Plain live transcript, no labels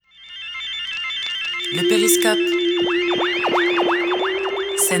Le périscope.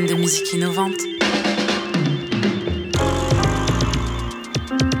 Scène de musique innovante.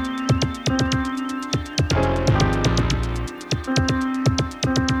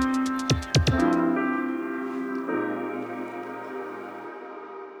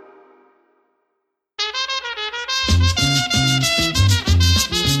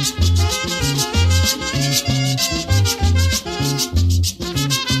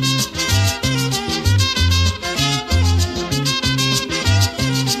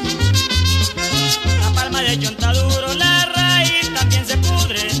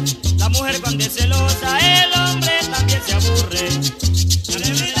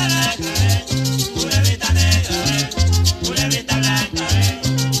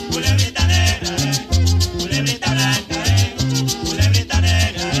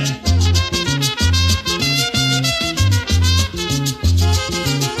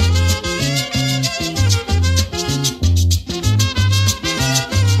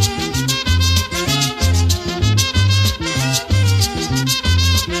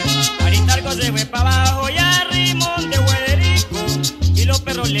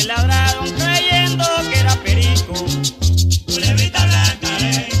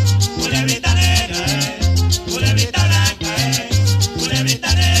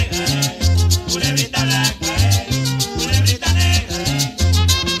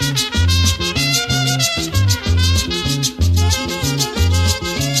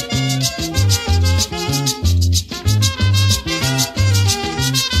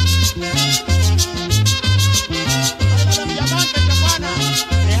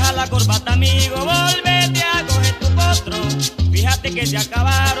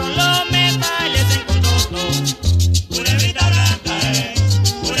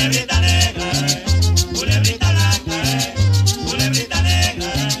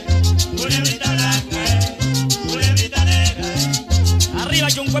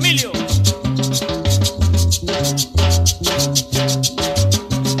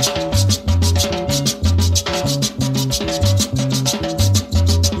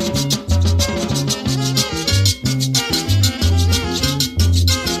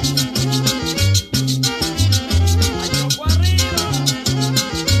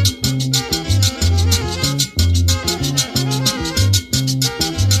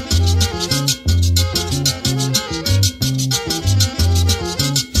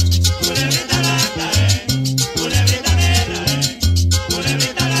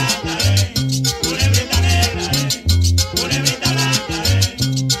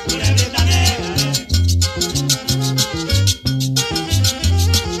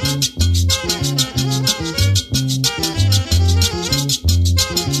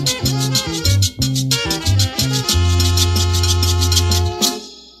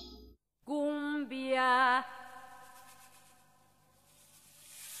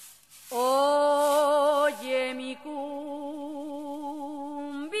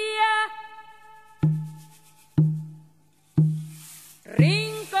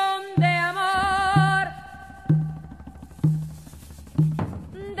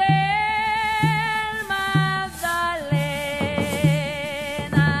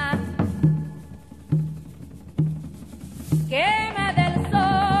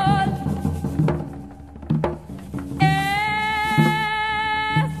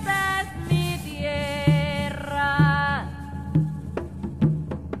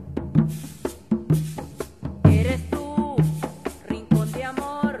 Eres tú, rincón de amor.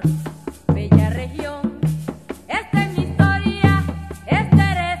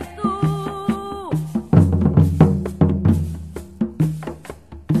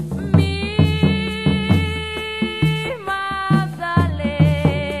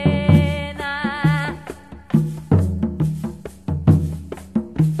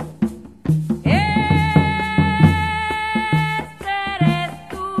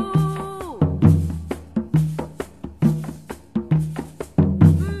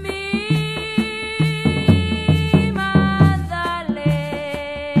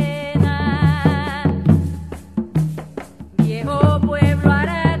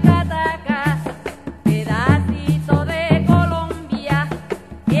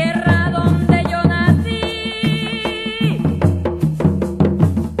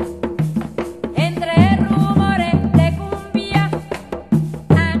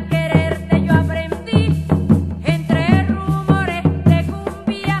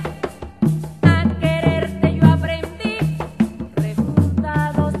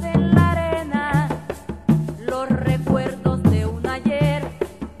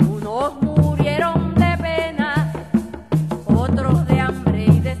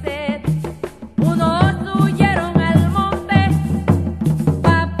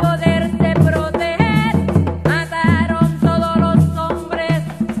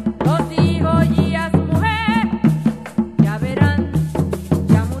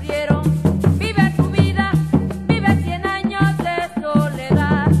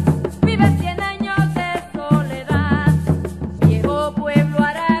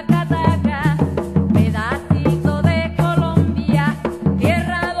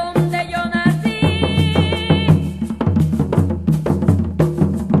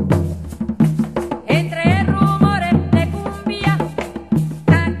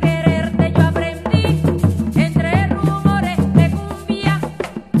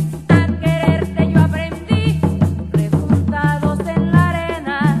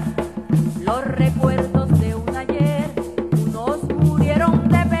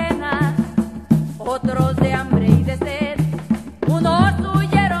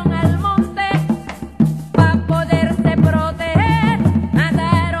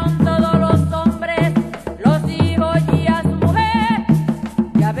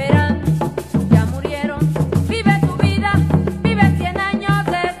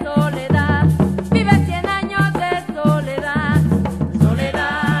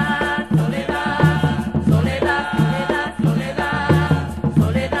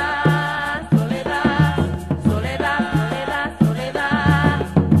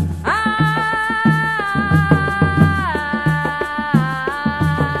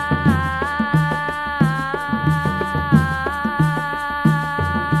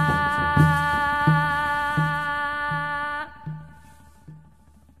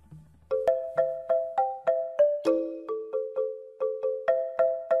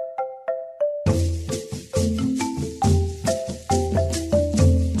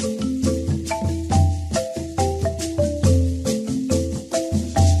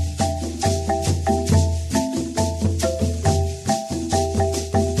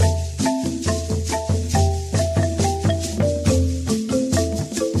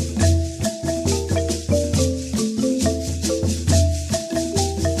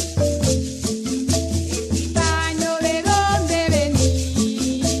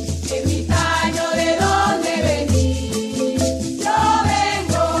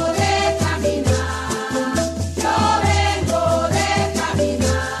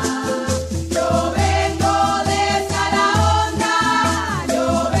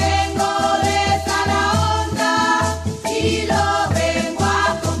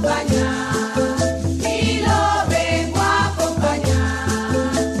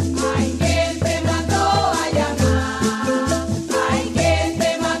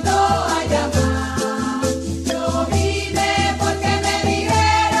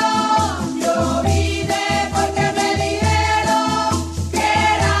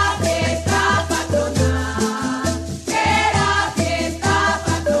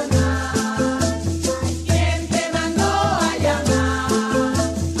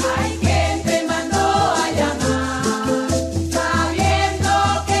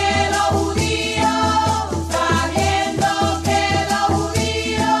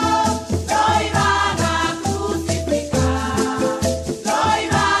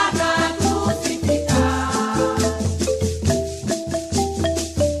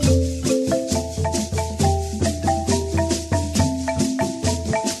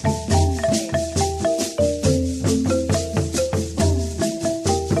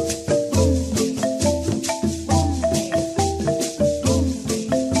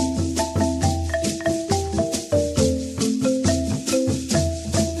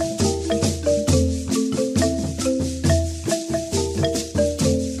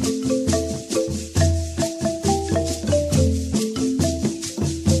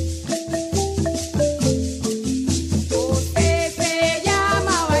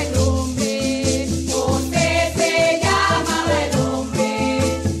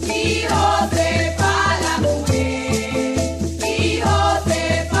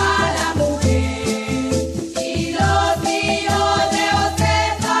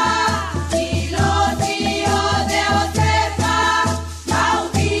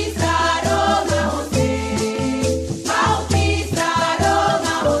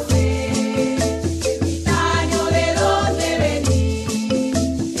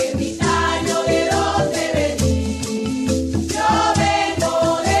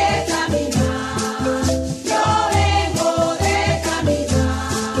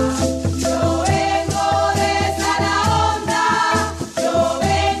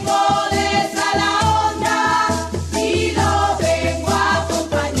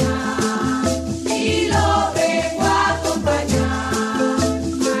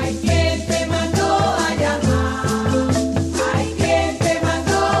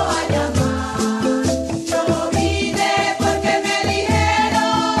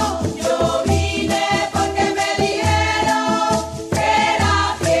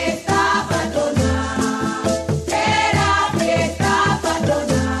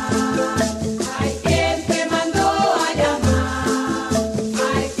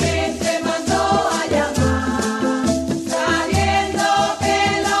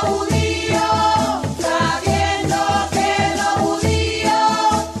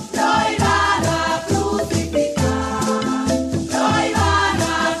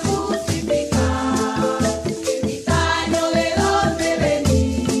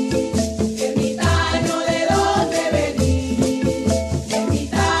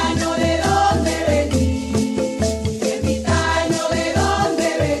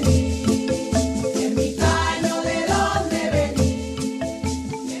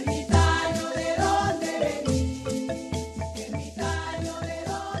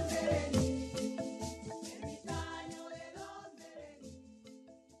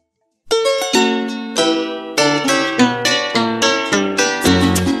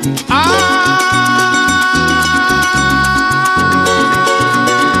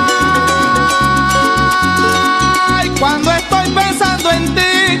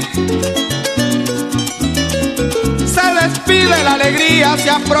 vida se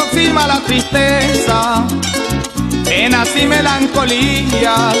aproxima la tristeza, penas y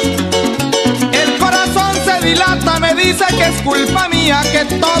melancolías. El corazón se dilata, me dice que es culpa mía, que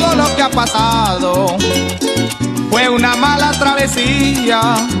todo lo que ha pasado fue una mala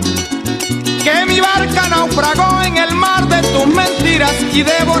travesía, que mi barca naufragó en el mar de tus mentiras y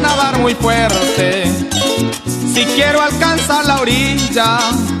debo nadar muy fuerte si quiero alcanzar la orilla.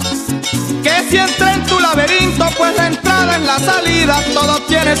 Que si entré en tu laberinto, pues la entrada en la salida, todo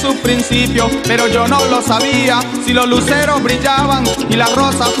tiene su principio, pero yo no lo sabía. Si los luceros brillaban y las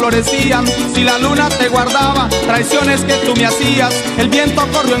rosas florecían, si la luna te guardaba traiciones que tú me hacías, el viento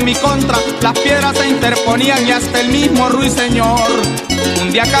corrió en mi contra, las piedras se interponían y hasta el mismo ruiseñor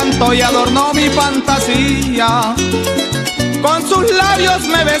un día cantó y adornó mi fantasía. Con sus labios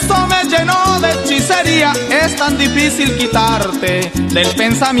me besó, me llenó de hechicería. Es tan difícil quitarte del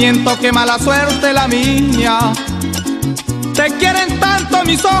pensamiento, que mala suerte la mía. Te quieren tanto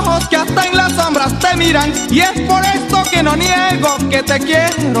mis ojos que hasta en las sombras te miran, y es por esto que no niego que te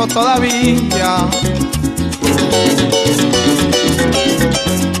quiero todavía.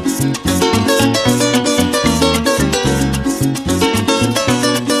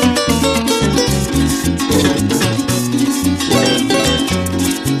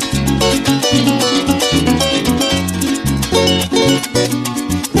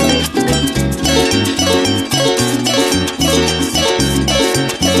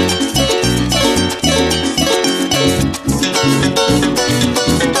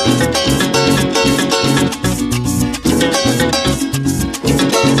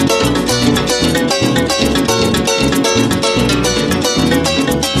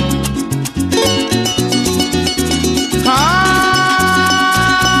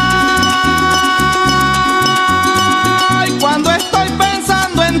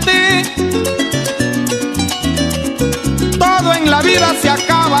 Se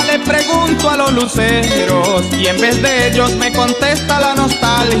acaba, le pregunto a los luceros, y en vez de ellos me contesta la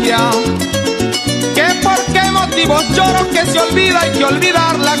nostalgia. ¿Que por qué motivos lloro? Que se olvida, hay que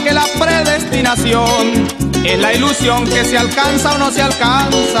olvidarla, que la predestinación es la ilusión que se alcanza o no se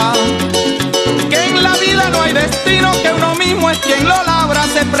alcanza. Que en la vida no hay destino, que uno mismo es quien lo labra.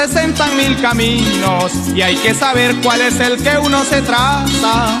 Se presentan mil caminos y hay que saber cuál es el que uno se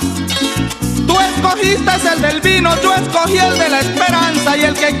traza. Tú escogiste el del vino, yo escogí el de la esperanza, y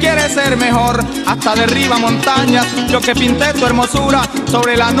el que quiere ser mejor hasta derriba montañas. Yo que pinté tu hermosura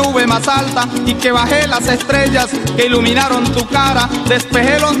sobre la nube más alta, y que bajé las estrellas que iluminaron tu cara,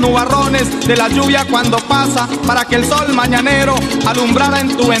 despejé los nubarrones de la lluvia cuando pasa, para que el sol mañanero alumbrara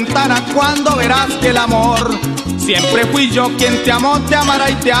en tu ventana. Cuando verás que el amor siempre fui yo quien te amó, te amará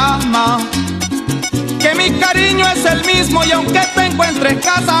y te ama. Que mi cariño es el mismo, y aunque te encuentres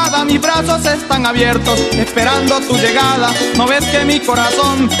casada, mis brazos están abiertos esperando tu llegada. No ves que mi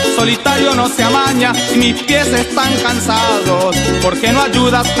corazón solitario no se amaña, y mis pies están cansados porque no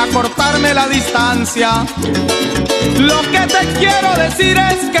ayudas a cortarme la distancia. Lo que te quiero decir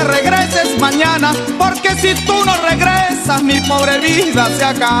es que regreses mañana, porque si tú no regresas, mi pobre vida se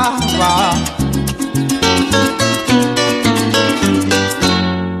acaba.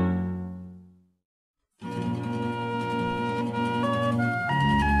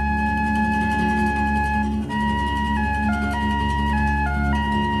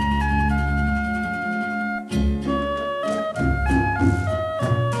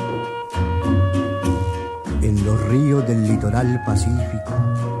 Del litoral pacífico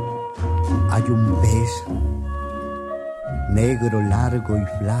hay un pez negro, largo y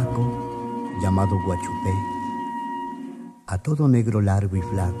flaco, llamado guachupé. A todo negro, largo y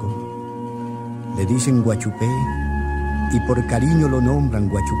flaco le dicen guachupé, y por cariño lo nombran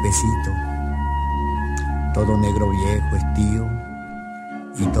guachupecito. Todo negro viejo es tío,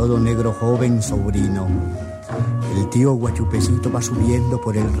 y todo negro joven sobrino. El tío guachupecito va subiendo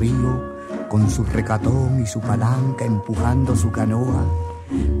por el río con su recatón y su palanca, empujando su canoa,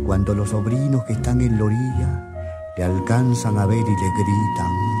 cuando los sobrinos que están en la orilla le alcanzan a ver y le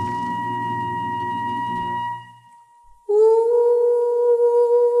gritan: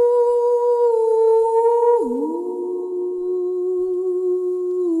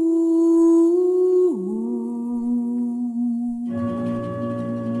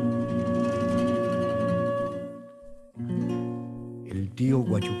 El tío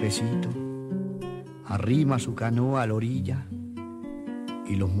guachupecito arrima su canoa a la orilla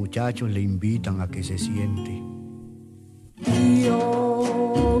y los muchachos le invitan a que se siente.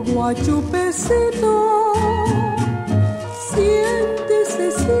 Tío guachupecito,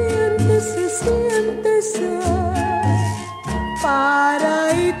 siéntese, siéntese, siéntese.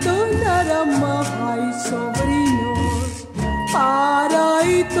 Para y tonar a maja y sobrinos, para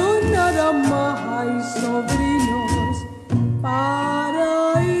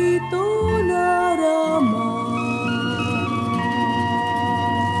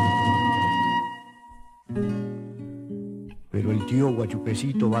tío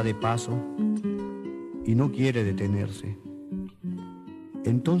Guachupecito va de paso y no quiere detenerse.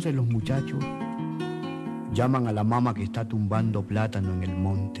 Entonces los muchachos llaman a la mamá que está tumbando plátano en el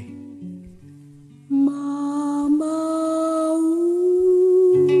monte. Mamá,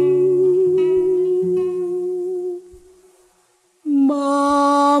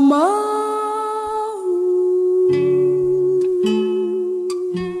 mamá.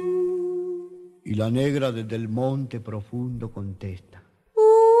 Y la negra desde el monte profundo contesta.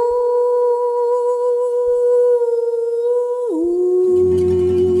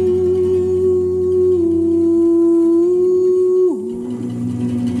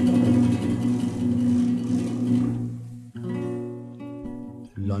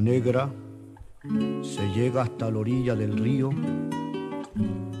 La negra se llega hasta la orilla del río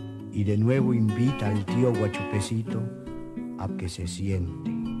y de nuevo invita al tío Guachupecito a que se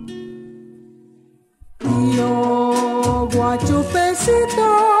siente. Tío Guachupecito,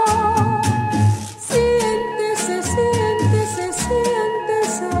 siéntese, siéntese,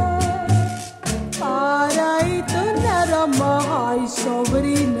 siéntese. Paraíto nada más, ay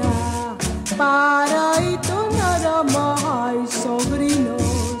sobrina. Paraíto nada más, ay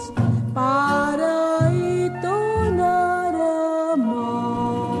sobrinos. Paraíto nada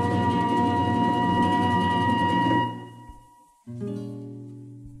más.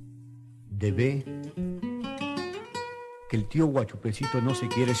 Debe que el tío Guachupecito no se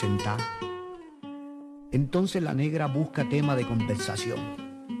quiere sentar. Entonces la negra busca tema de conversación,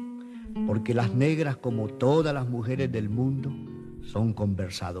 porque las negras, como todas las mujeres del mundo, son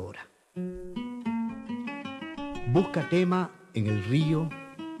conversadoras. Busca tema en el río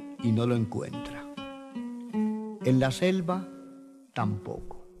y no lo encuentra. En la selva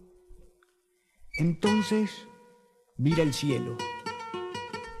tampoco. Entonces mira el cielo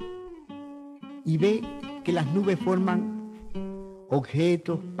y ve que las nubes forman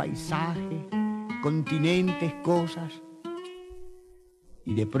objetos, paisajes, continentes, cosas.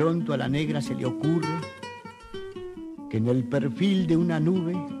 Y de pronto a la negra se le ocurre que en el perfil de una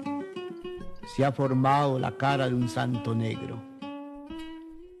nube se ha formado la cara de un santo negro.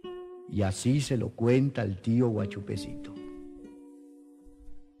 Y así se lo cuenta el tío Guachupecito.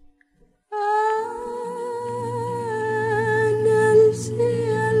 En el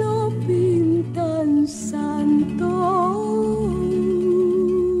cielo pintan santo.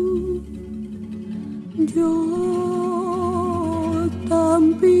 Yo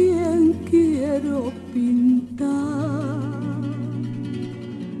también quiero pintar.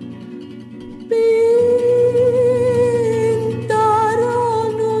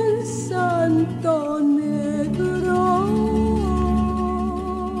 Pintaron un santo negro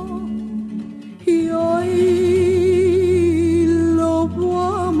y hoy lo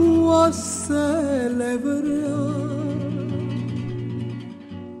vamos a celebrar.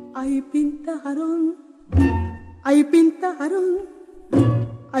 Ahí pintaron, ahí pintaron,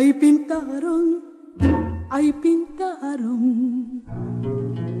 ahí pintaron, ahí pintaron.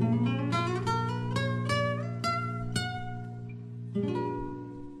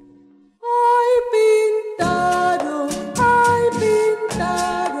 Ay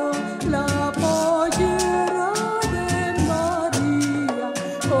pintaron la pollera de María,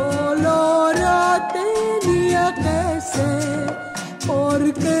 colora tenía que ser,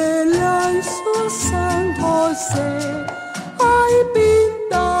 porque la hizo San José. Ay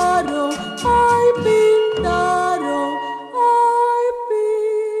pintaron, ay pintaron, ay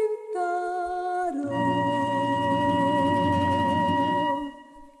pintaron.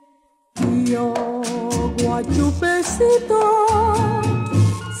 Tío Guachupecito,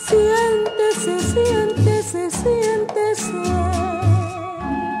 siéntese, siéntese, siéntese.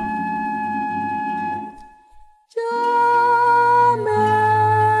 Ya me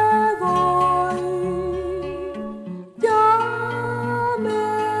voy, ya me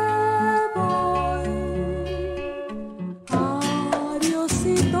voy.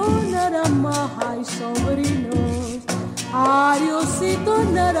 Ariosito nada más, ay sobrinos. Ariosito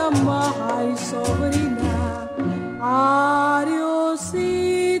nada más, ay sobrina. Ariosito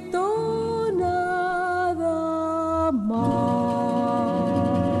nada más.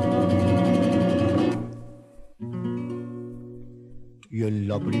 Y en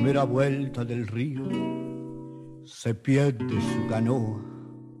la primera vuelta del río se pierde su canoa.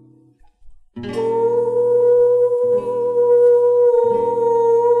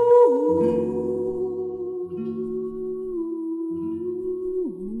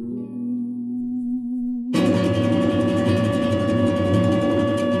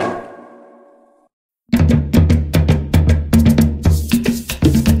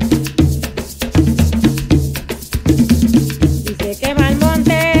 Dice que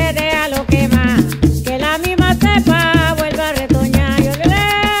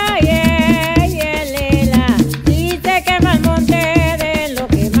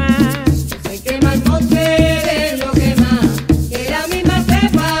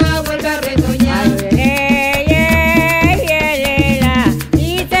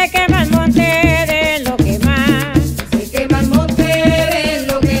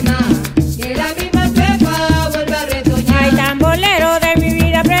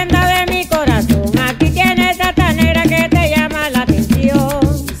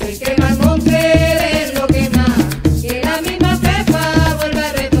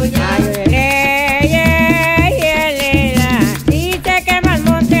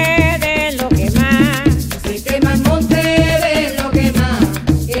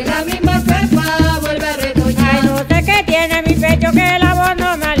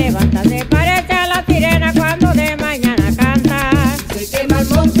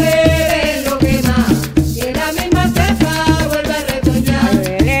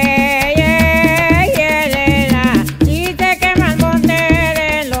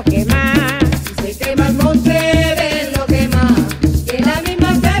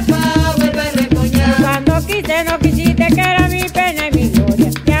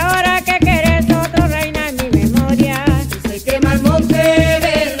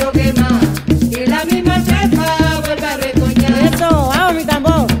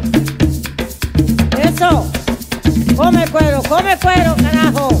Come cuero,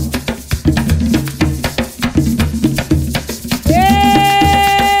 carajo.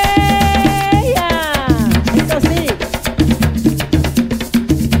 ¡Ella! Eso sí.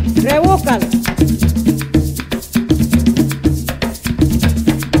 Rebúscalo.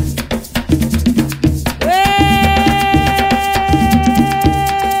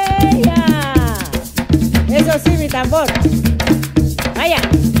 ¡Ella! Eso sí, mi tambor. Vaya.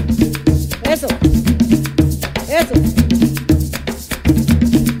 Eso. Eso.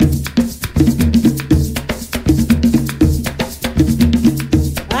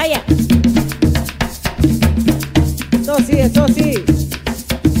 Eso sí.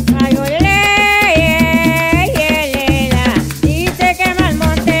 Ay, olé, y se quema el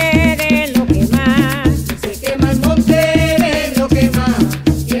monte de lo que más. Se quema el monte de lo que más.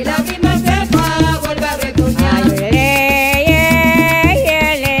 Que la misma cepa vuelve a retoñar. Ay, olé,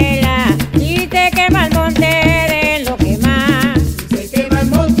 y se quema el monte de lo que más. Se quema el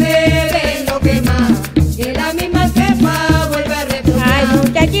monte de lo que más. Que la misma cepa vuelve a retoñar. Ay,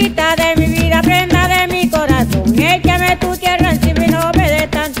 muchachita de mi vida, prenda de mi corazón, échame tu tierra encima y no me dé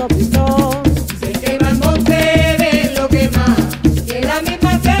tanto pisón. Se quema el monte de lo que más. Que la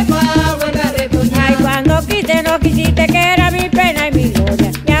misma cepa vuelve a retoñar. Ay, cuando quise no quisiste, que era mi pena y mi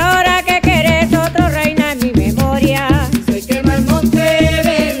gloria, y ahora que querés otro reina en mi memoria. Se quema el monte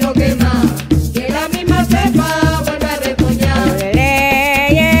de lo que más. Que la misma cepa vuelve a retoñar.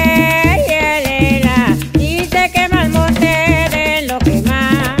 Y se quema el monte de lo que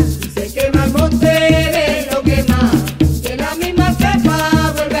más. Se quema el monte de lo que más. Que la misma cepa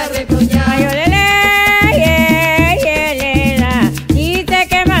vuelve a retoñar. Ay, y se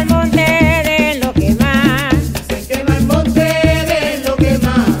quema el monte de lo que más. Se quema el monte de lo que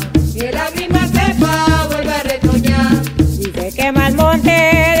más. Que la misma cepa vuelve a retoñar. Y se quema el monte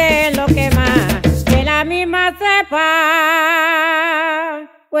de lo que más. Que la misma cepa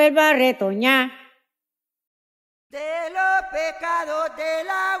vuelva a retoñar. De los pecados del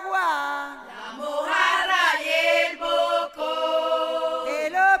agua, La mojarra y el boco. de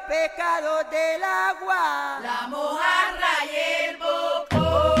los pecados del agua, La mojarra y el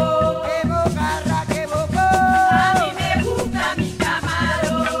boco. que mojarra, que bocó, A mí me gusta mi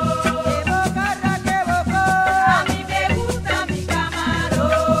camarón. que mojarra, que bocó, A mí me gusta mi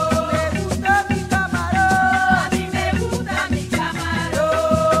camarón. me gusta mi camarón, A mí me gusta mi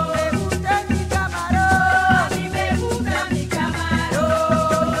camarón. me gusta mi camarón, A mí me gusta mi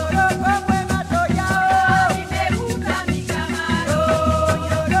camarón. yo como en atollao, A mí me gusta mi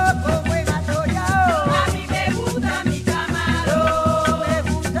camarón. yo como en atollao, A mí me gusta mi camarón.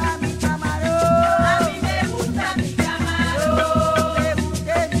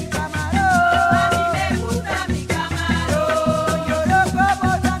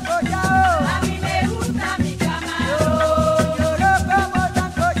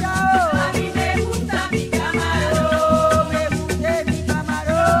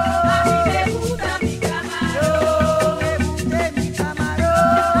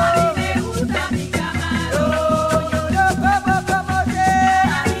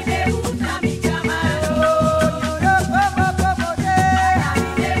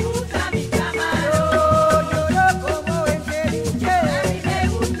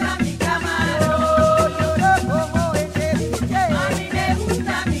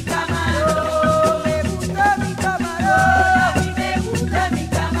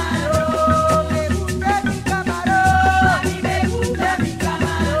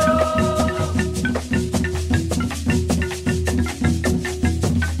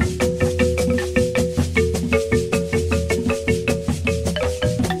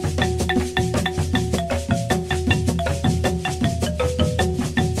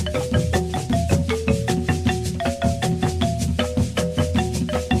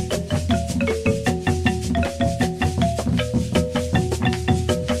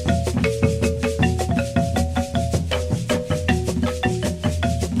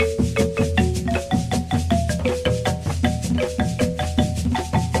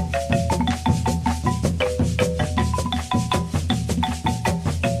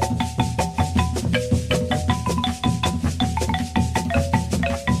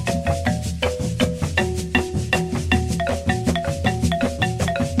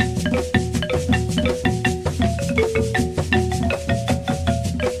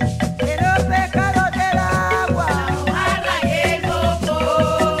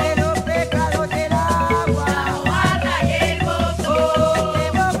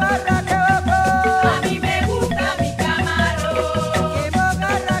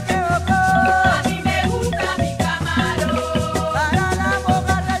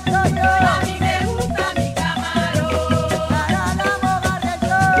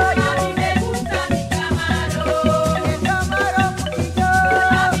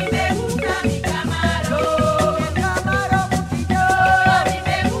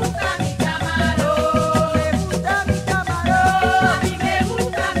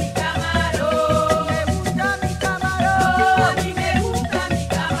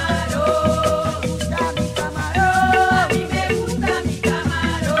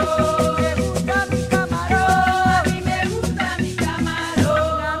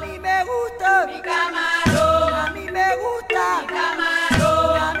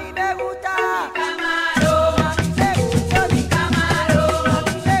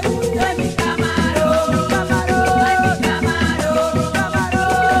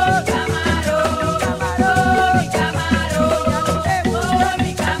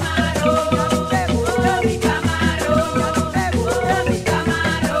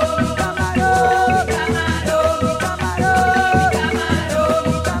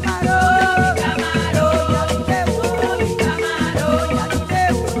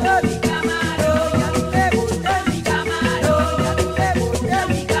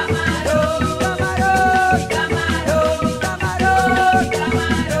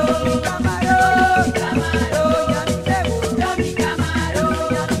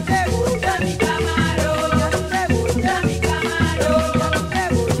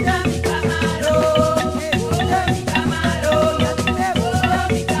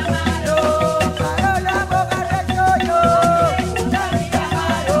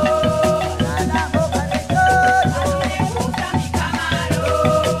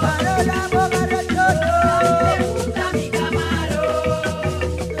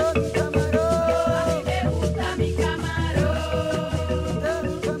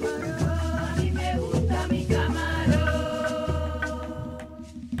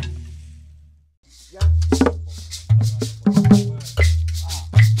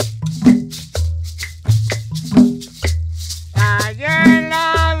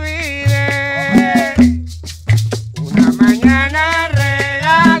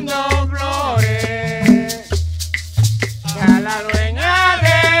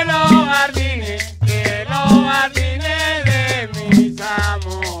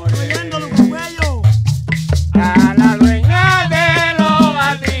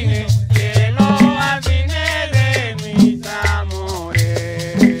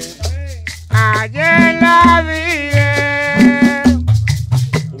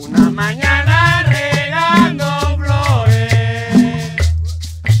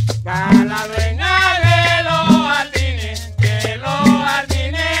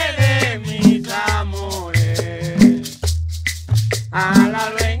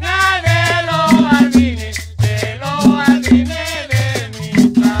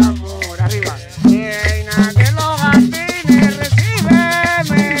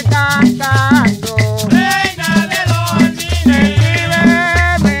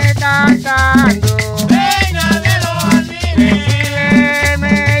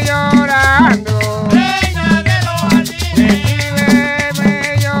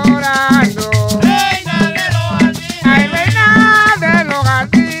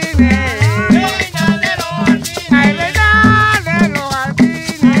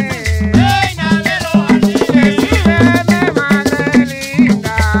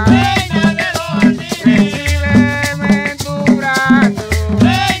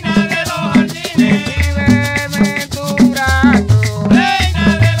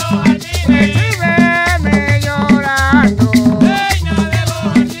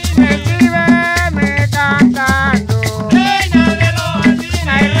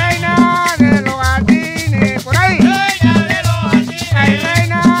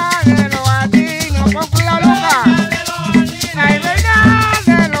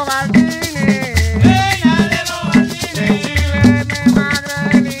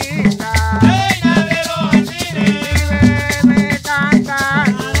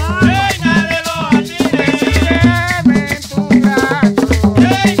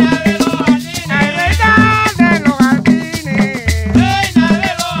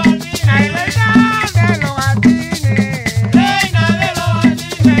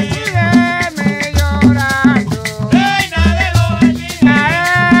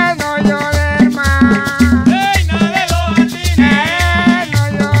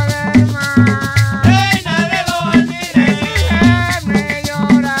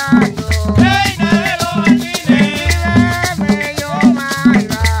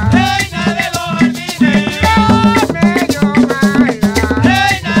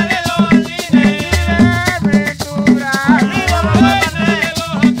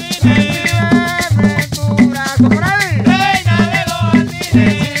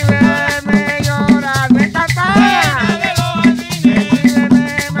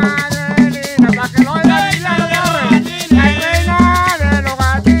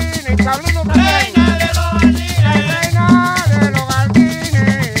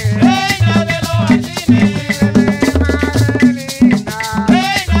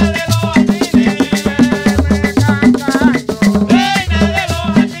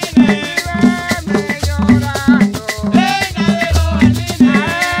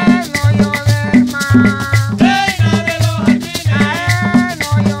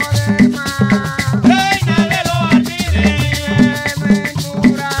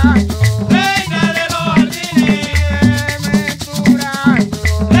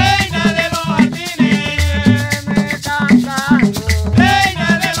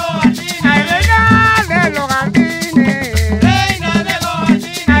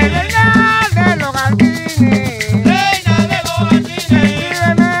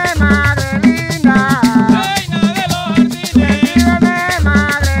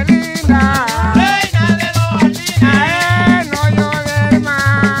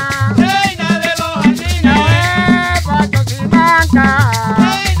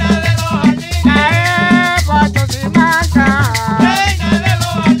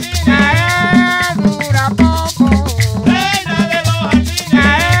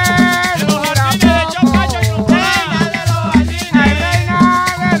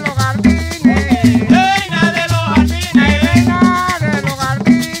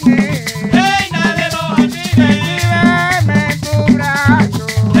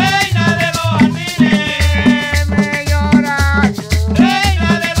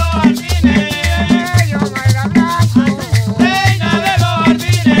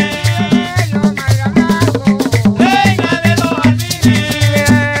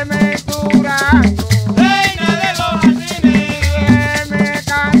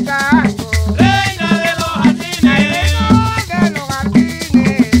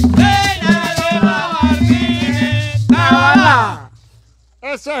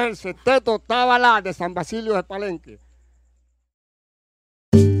 Ese es el sexteto Tábala de San Basilio de Palenque.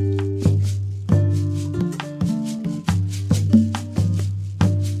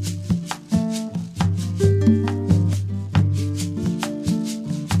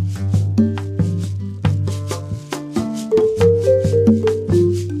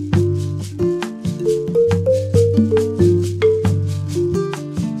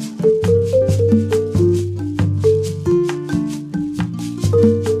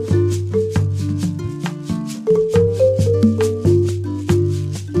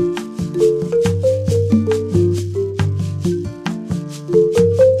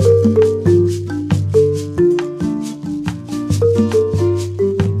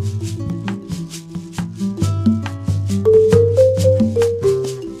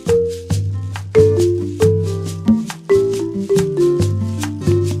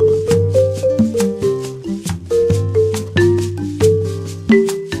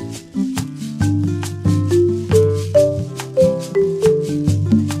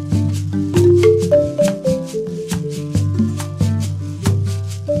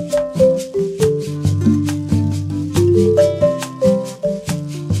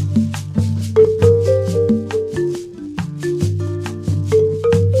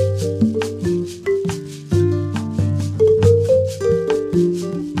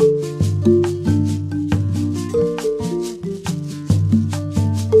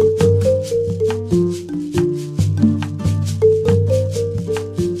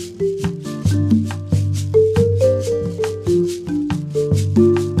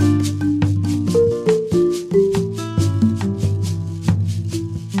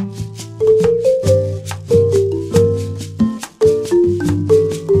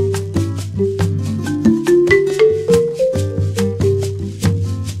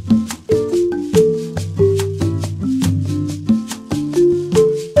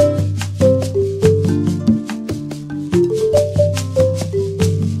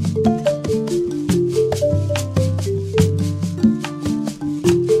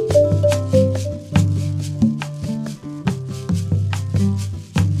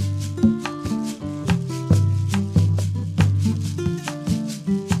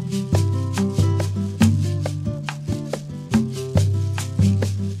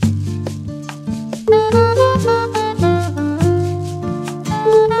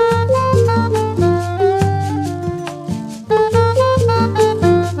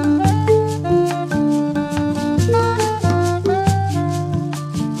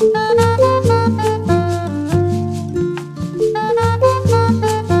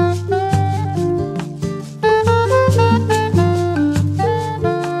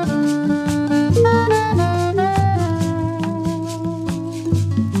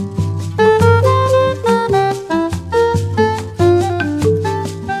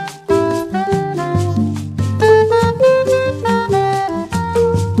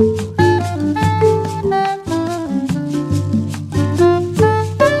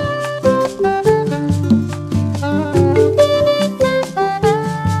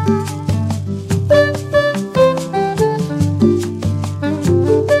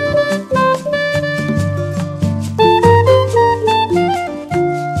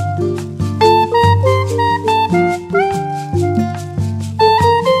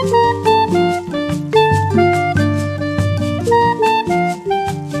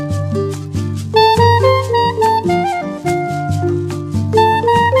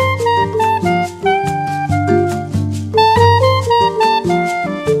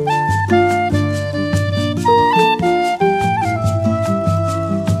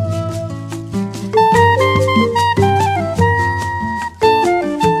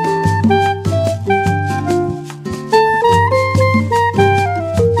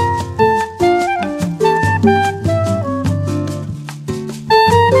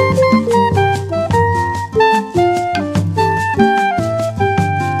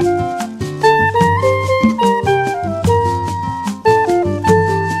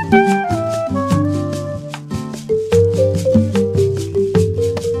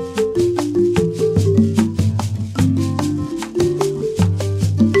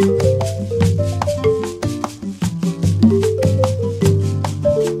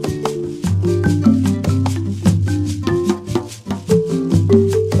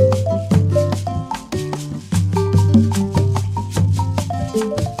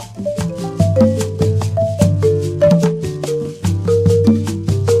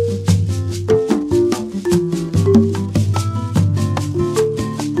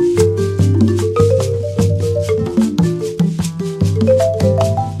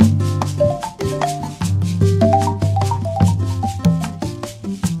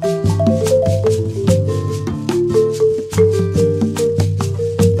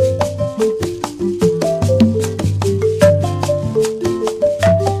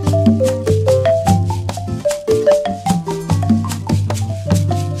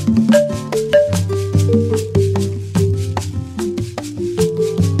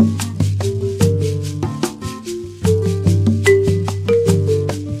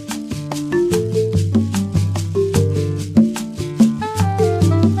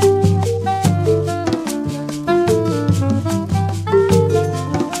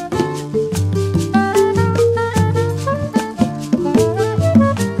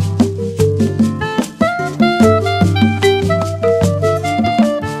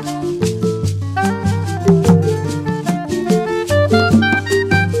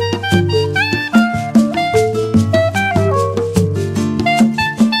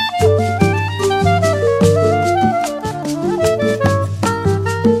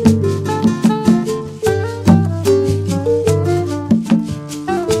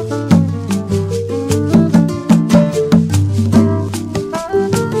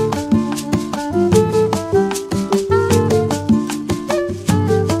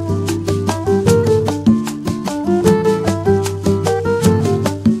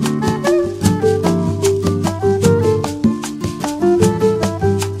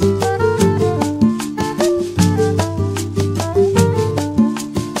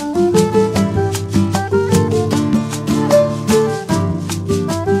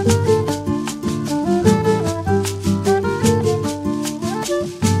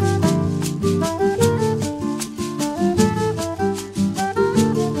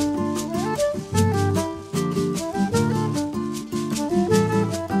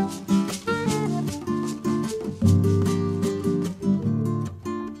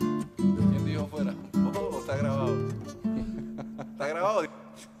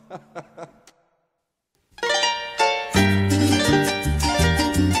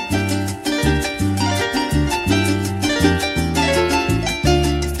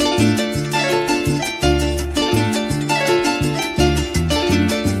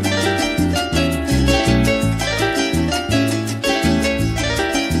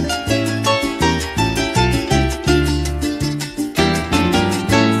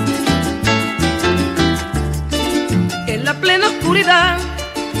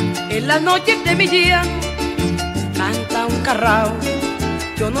 En las noches de mi día canta un carrao.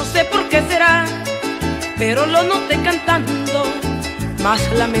 Yo no sé por qué será, pero lo noté cantando más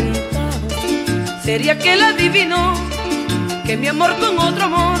lamentado. Sería que él adivinó que mi amor con otro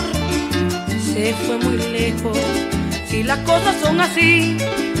amor se fue muy lejos. Si las cosas son así,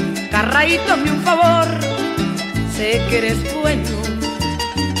 carraíto, hazme un favor, sé que eres bueno.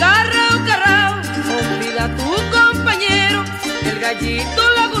 Carrao, carrao, olvida a tu compañero, el gallito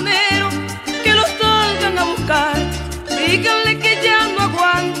lagunero, que lo salgan a buscar. Díganle que ya no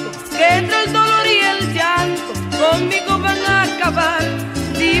aguanto, que entre el dolor y el llanto conmigo van a acabar.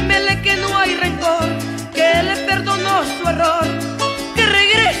 Dímele que no hay rencor, que le perdonó su error, que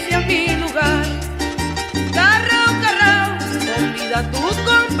regrese a mi lugar. Carrao, carrao, olvida a tu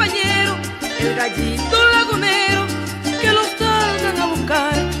compañero, el gallito lagunero, que lo salgan a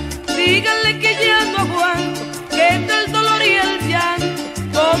buscar. Díganle que ya no aguanto, que entre el dolor y el llanto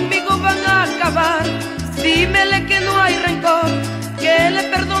conmigo van a acabar. Dímele que no hay rencor, que le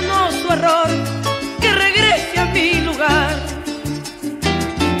perdonó su error, que regrese a mi lugar.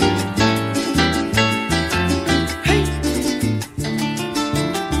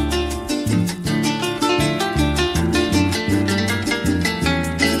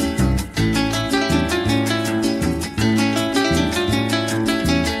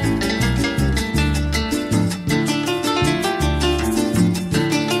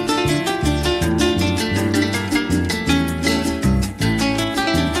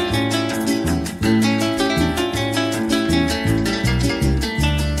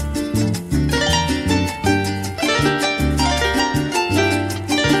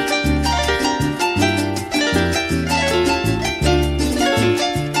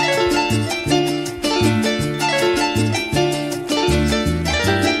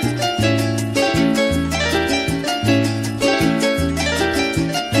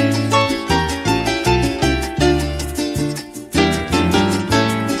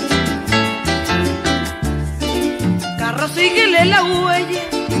 Síguele la huella,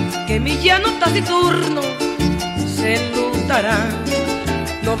 que mi llano taciturno se enlutará.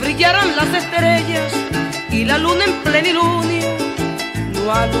 No brillarán las estrellas y la luna en plenilunio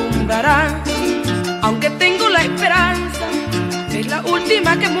no alumbrará. Aunque tengo la esperanza, es la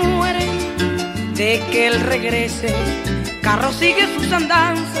última que muere, de que él regrese. Carro sigue sus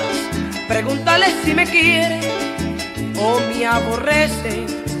andanzas, pregúntale si me quiere o me aborrece.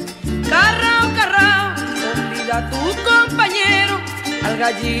 Carrao, carrao, olvida a tu compañero, al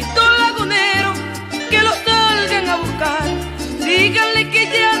gallito lagunero, que lo salgan a buscar. Díganle que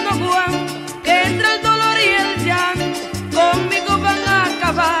ya no aguanto, que entre el dolor y el llanto conmigo van a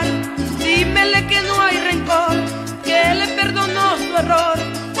acabar. Dímele que no hay rencor, que le perdonó su error,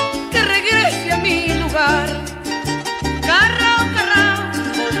 que regrese a mi lugar. Carrao, carrao,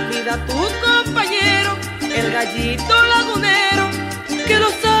 olvida a tu compañero, el gallito lagunero, que lo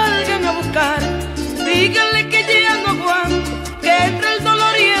salgan a buscar. Díganle que ya no aguanto, que entre el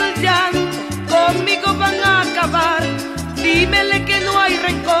dolor y el llanto conmigo van a acabar. Dímele que no hay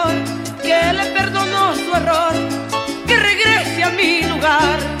rencor, que le perdonó su error, que regrese a mi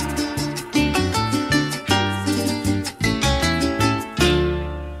lugar.